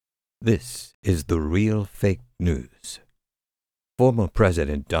This is the real fake news. Former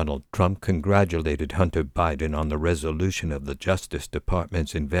President Donald Trump congratulated Hunter Biden on the resolution of the Justice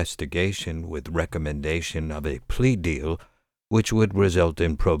Department's investigation with recommendation of a plea deal which would result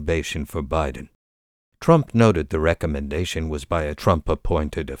in probation for Biden. Trump noted the recommendation was by a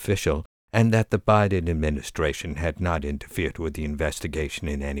Trump-appointed official and that the Biden administration had not interfered with the investigation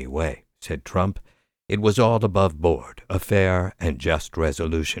in any way. Said Trump, "It was all above board, a fair and just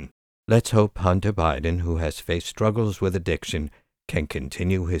resolution. Let's hope Hunter Biden, who has faced struggles with addiction, can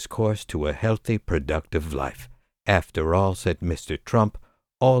continue his course to a healthy, productive life. After all," said Mr. Trump,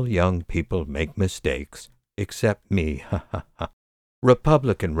 "all young people make mistakes, except me."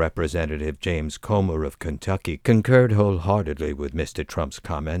 Republican Representative James Comer of Kentucky concurred wholeheartedly with Mr. Trump's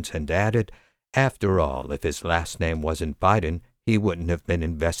comments and added, "After all, if his last name wasn't Biden, he wouldn't have been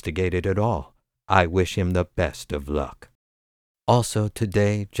investigated at all. I wish him the best of luck." Also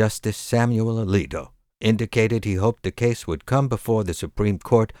today, Justice Samuel Alito indicated he hoped the case would come before the Supreme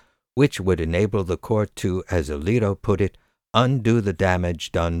Court, which would enable the court to, as Alito put it, undo the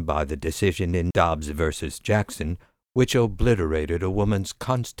damage done by the decision in Dobbs v. Jackson, which obliterated a woman's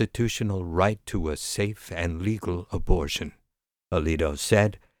constitutional right to a safe and legal abortion. Alito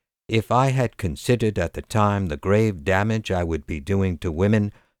said, "If I had considered at the time the grave damage I would be doing to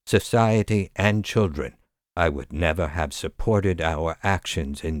women, society, and children, I would never have supported our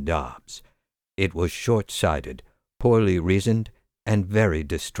actions in Dobbs. It was short-sighted, poorly reasoned, and very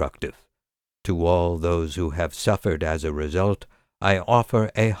destructive. To all those who have suffered as a result, I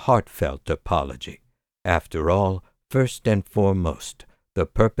offer a heartfelt apology. After all, first and foremost, the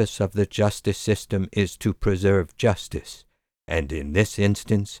purpose of the justice system is to preserve justice, and in this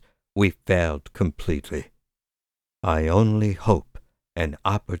instance, we failed completely. I only hope an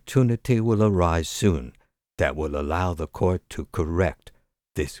opportunity will arise soon that will allow the court to correct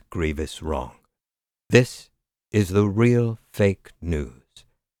this grievous wrong." This is the real fake news.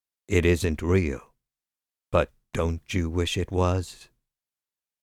 It isn't real, but don't you wish it was?